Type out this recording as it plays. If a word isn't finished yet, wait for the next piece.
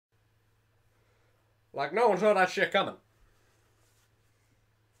Like, no one saw that shit coming.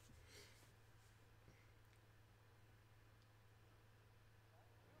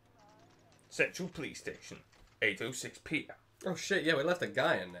 Central Police Station, 8:06 p.m. Oh shit, yeah, we left a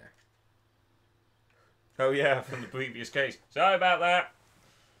guy in there. Oh yeah, from the previous case. Sorry about that.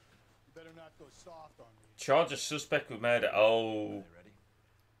 You better not go soft on me. Charge a suspect with murder. Oh. Ready?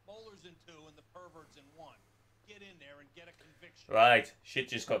 Bowlers in 2 and the perverts in 1. Get in there and get a conviction. Right, shit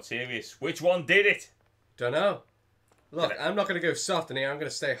just got serious. Which one did it? Dunno. Look, I'm not gonna go soft in here, I'm gonna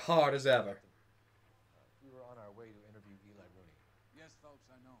stay hard as ever. We were on our way to interview Eli Rooney. Yes, Phelps,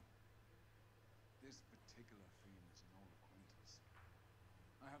 I know. This particular fiend is an old acquaintance.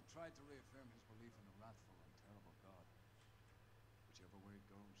 I have tried to reaffirm his belief in a wrathful and terrible God. Whichever way it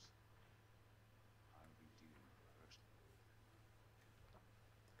goes, I'll be dealing with it personally.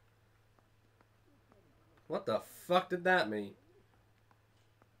 What the fuck did that mean?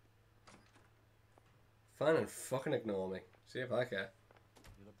 Fine and fucking ignore me. See if I care.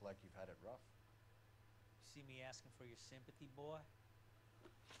 You look like you've had it rough. See me asking for your sympathy, boy?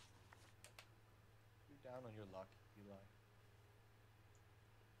 You're down on your luck, Eli.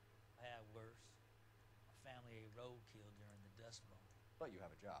 I had worse. My family ate roadkill during the Dust Bowl. But you have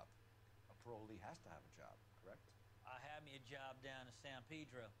a job. A parolee has to have a job, correct? I had me a job down in San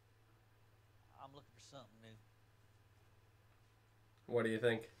Pedro. I'm looking for something new. What do you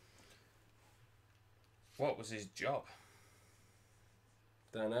think? What was his job?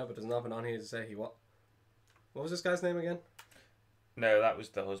 Don't know, but there's nothing on here to say he what. What was this guy's name again? No, that was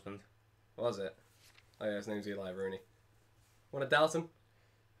the husband. What was it? Oh yeah, his name's Eli Rooney. Want to doubt him?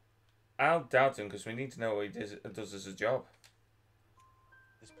 I'll doubt him because we need to know what he does as a job.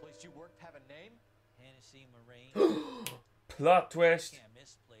 This place you worked have a name? Hennessy Marine. Plot twist. Can't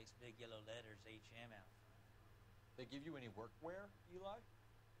misplace big yellow letters HM out front. They give you any workwear, Eli?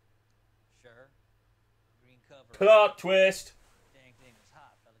 Sure. Green cover. Plot twist. Dang thing was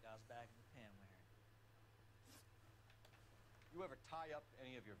hot. Felt like I was back in the pen wearing. You ever tie up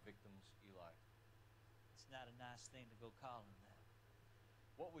any of your victims, Eli? It's not a nice thing to go calling that.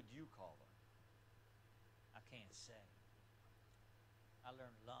 What would you call them? I can't say. I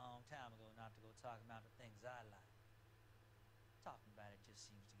learned a long time ago not to go talking about the things I like. Talking about it just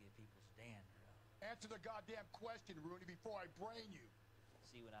seems to get people's dander up. Answer the goddamn question, Rooney, before I brain you.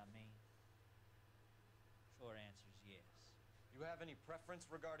 See what I mean? Short answer is yes. You have any preference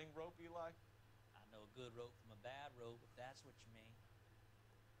regarding rope, Eli? I know a good rope from a bad rope, if that's what you mean.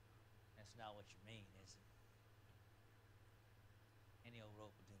 That's not what you mean, is it? Any old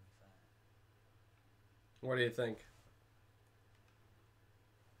rope will do me fine. What do you think?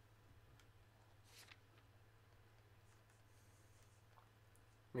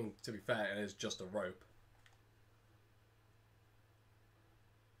 I mean, to be fair, it is just a rope.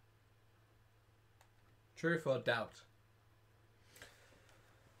 Truth or doubt?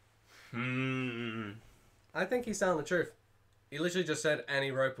 I think he's telling the truth. He literally just said any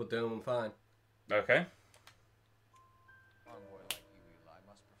rope will do him fine. Okay. Farm boy like you, Eli,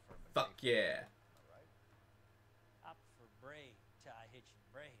 must prefer Fuck yeah. Alright? I prefer braid, tie, hitching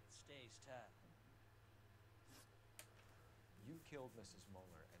braid. It stays tied. You killed Mrs.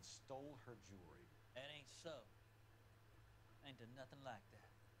 Muller and stole her jewelry. That ain't so. Ain't done nothing like that.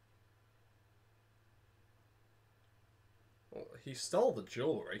 Well, he stole the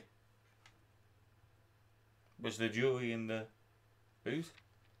jewelry. Was the jewelry in the booth?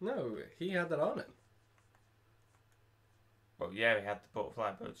 No, he had that on him. Well, yeah, he had the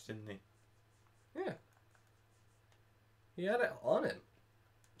butterfly brooch, didn't he? Yeah. He had it on him.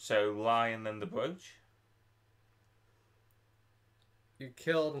 So, lie and then the brooch? You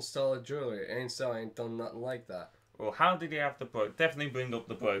killed and stole the jewelry. Ain't so, I ain't done nothing like that. Well, how did he have the brooch? Definitely bring up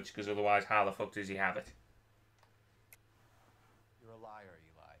the brooch, because otherwise how the fuck does he have it? You're a liar,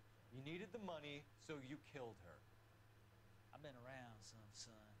 Eli. You needed the money, so you killed her. I've been around some,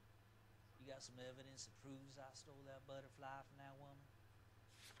 son. You got some evidence that proves I stole that butterfly from that woman?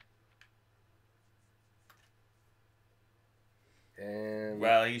 And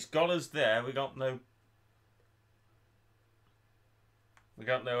Well, he's got us there. We got no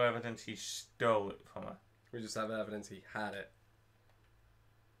evidence he stole it from her. we just have evidence he had it.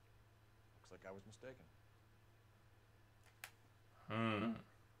 Looks like I was mistaken.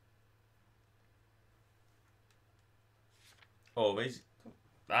 Oh,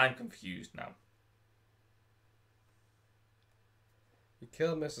 I'm confused now. You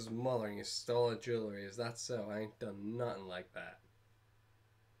killed Mrs. Muller and you stole her jewelry. Is that so? I ain't done nothing like that.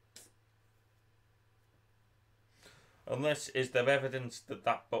 Unless, is there evidence that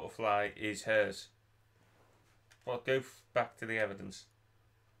that butterfly is hers? Well, go back to the evidence.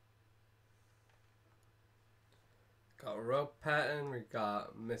 a rope pattern. We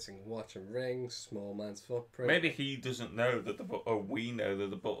got missing watch and ring. Small man's footprint. Maybe he doesn't know that or we know that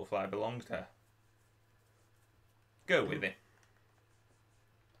the butterfly belongs to her. Go with it.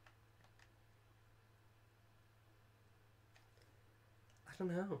 I don't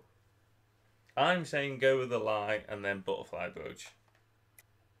know. I'm saying go with the lie and then butterfly brooch.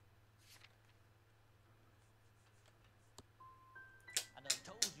 I done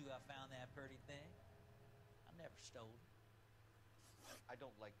told you I found that pretty thing. I never stole it. I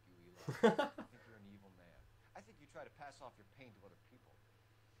don't like you, Eli. I think you're an evil man. I think you try to pass off your pain to other people.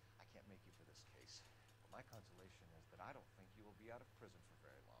 I can't make you for this case. But my consolation is that I don't think you will be out of prison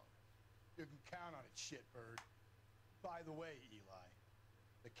for very long. You can count on it, shitbird. By the way, Eli,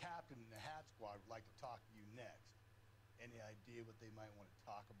 the captain and the hat squad would like to talk to you next. Any idea what they might want to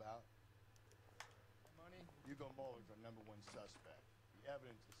talk about? Money? Hugo Muller's our #1 suspect. The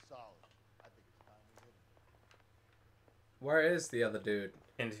evidence is solid. I think it's time we hit him. Where is the other dude?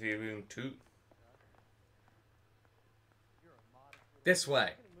 Interview room 2. This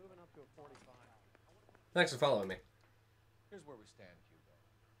way. Thanks for following me. Here's where we stand, Hugo.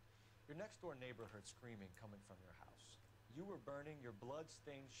 Your next-door neighbor heard screaming coming from your house. You were burning your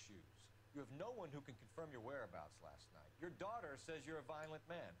blood-stained shoes. You have no one who can confirm your whereabouts last night. Your daughter says you're a violent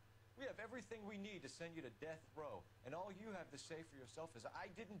man. We have everything we need to send you to death row, and all you have to say for yourself is, I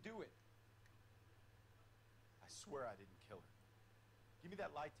didn't do it. I swear I didn't kill her. Give me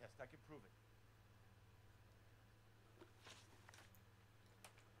that lie test. I can prove it.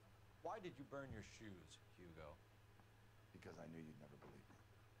 Why did you burn your shoes, Hugo? Because I knew you'd never believe me.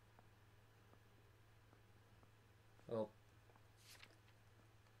 Well,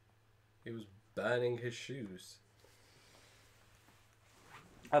 he was burning his shoes.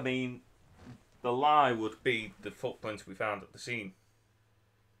 I mean, the lie would be the footprints we found at the scene.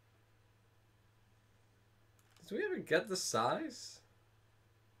 Did we ever get the size?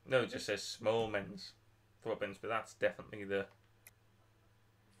 No, it just says small men's footprints, but that's definitely the...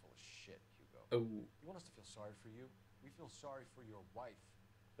 You're full of shit, Hugo. Oh. You want us to feel sorry for you? We feel sorry for your wife.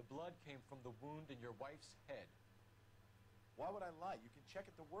 The blood came from the wound in your wife's head. Why would I lie? You can check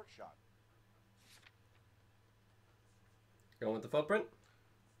at the workshop. Going with the footprint?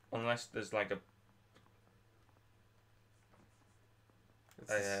 Unless there's like a...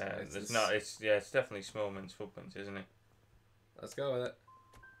 It's definitely small men's footprints, isn't it? Let's go with it.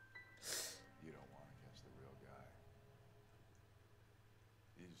 You don't want to catch the real guy.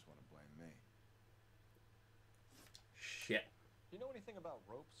 You just want to blame me. Shit. Do you know anything about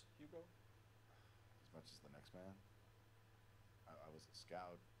ropes, Hugo? As much as the next man. I was a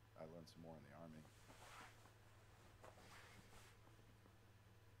scout. I learned some more in the army.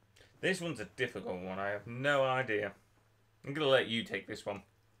 This one's a difficult one. I have no idea. I'm going to let you take this one.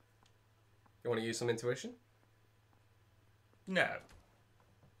 You want to use some intuition? No.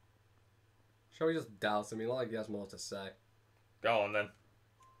 Shall we just douse him? He like he has more to say. Go on then.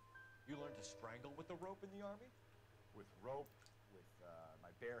 You learned to strangle with the rope in the army? With rope, with my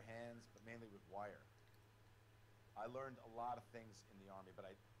bare hands, but mainly with wire. I learned a lot of things in the army, but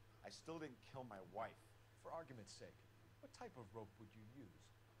I still didn't kill my wife. For argument's sake, what type of rope would you use?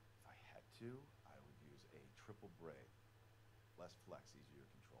 If I had to, I would use a triple braid. Less flex, easier to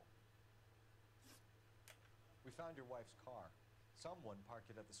control. We found your wife's car. Someone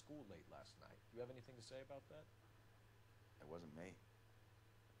parked it at the school late last night. Do you have anything to say about that? It wasn't me.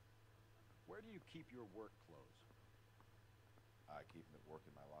 Where do you keep your work clothes? I keep them at work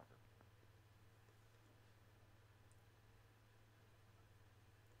in my locker.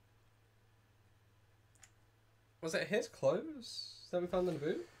 Was it his clothes that we found in the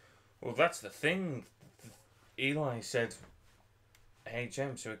boot? Well, that's the thing. Eli said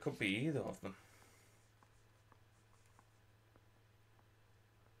HM, so it could be either of them.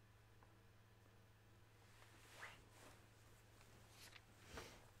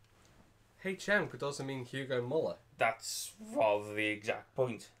 HM could also mean Hugo Muller. That's rather the exact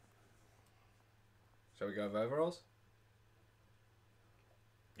point. Shall we go with overalls?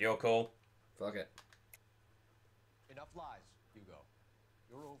 Your call. Fuck it. Enough lies, Hugo.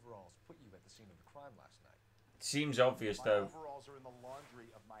 Your overalls put you at the scene of the crime last night. Seems obvious My though. overalls are in the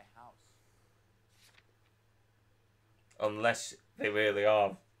laundry of my house. Unless they really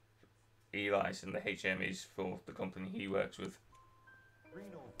are Eli's and the HM is for the company he works with.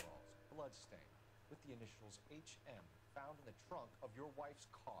 Green overalls, bloodstained, with the initials HM found in the trunk of your wife's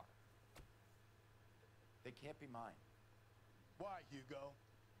car. They can't be mine. Why, Hugo?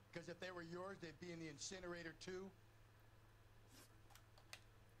 Because if they were yours, they'd be in the incinerator too?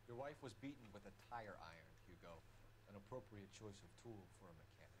 Your wife was beaten with a tire iron, Hugo. An appropriate choice of tool for a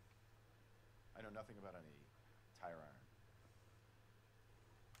mechanic. I know nothing about any tire iron.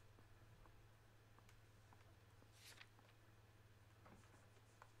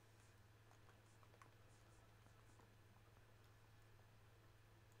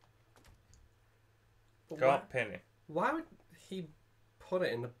 Can't pin it. Why would he put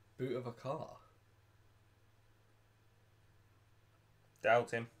it in the boot of a car?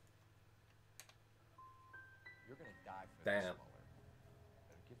 Doubt him. You're gonna die for Damn. this, Mueller.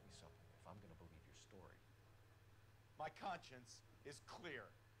 Better give me something if I'm gonna believe your story. My conscience is clear.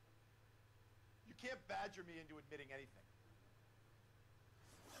 You can't badger me into admitting anything.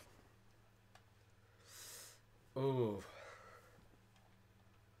 Ooh.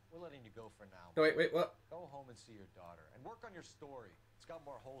 We're letting you go for now. No, wait, what? Go home and see your daughter and work on your story. It's got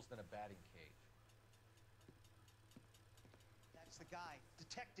more holes than a batting cage. That's the guy.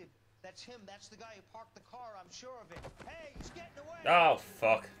 Detective, that's him. That's the guy who parked the car. I'm sure of it. Hey, he's getting away. Oh,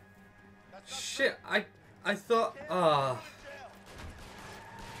 fuck. Shit, I thought,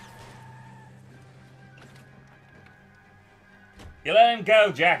 You let him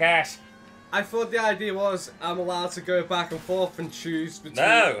go, jackass. I thought the idea was I'm allowed to go back and forth and choose between...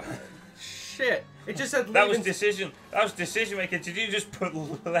 No. Shit. It just said That was leaving- decision. That was decision making. Did you just put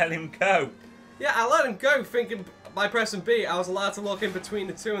let him go? Yeah, I let him go thinking by pressing B I was allowed to look in between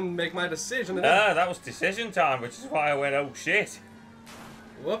the two and make my decision. And then... Ah, that was decision time, which is why I went, oh shit.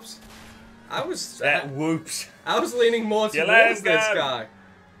 Whoops. I was... Whoops. I was leaning more You let towards him this go. guy.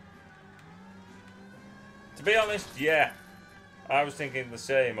 To be honest, yeah. I was thinking the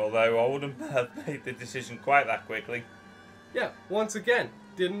same, although I wouldn't have made the decision quite that quickly. Yeah, once again,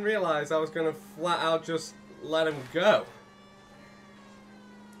 didn't realise I was going to flat out just let him go.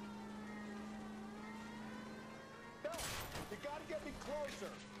 No, you gotta get me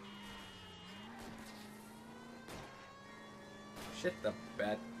closer. Shit the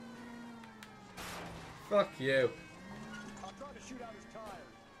bed. Fuck you. I'll try to shoot out his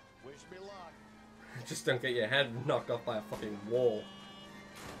tires. Wish me luck. Just don't get your head knocked off by a fucking wall.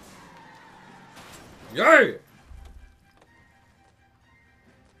 Yay! It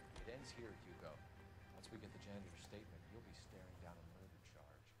ends here, Hugo. Once we get the janitor's statement, you'll be staring down a murder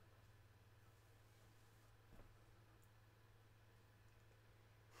charge.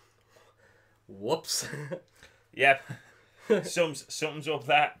 Whoops. Yep. Sums up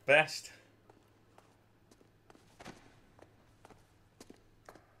that best.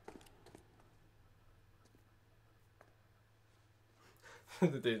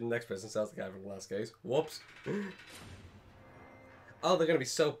 The next person sounds the guy from the last case. Whoops. Oh, they're gonna be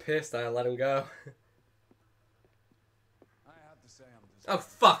so pissed that I let him go. I have to say I'm Oh,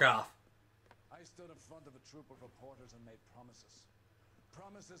 disappointed. fuck off. I stood in front of a troop of reporters and made promises.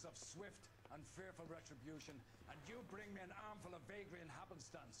 Promises of swift and fearful retribution, and you bring me an armful of vagary and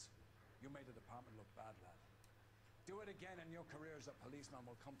happenstance. You made the department look bad, lad. Do it again and your career as a policeman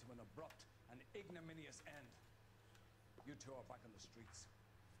will come to an abrupt and ignominious end. You two are back on the streets.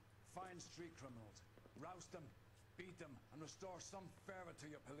 Find street criminals, roust them, beat them, and restore some fervor to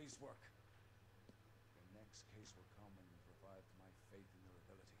your police work. Your next case will come when you've revived my faith in your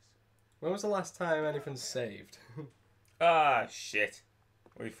abilities. When was the last time anything saved? Ah, shit.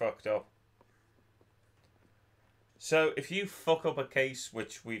 We fucked up. So, if you fuck up a case,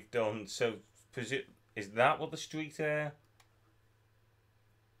 which we've done, so is that what the street... Ooh,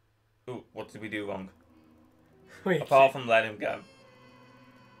 what did we do wrong? Wait, Apart from let him go.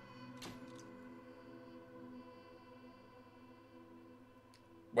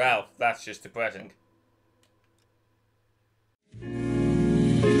 Well, that's just depressing.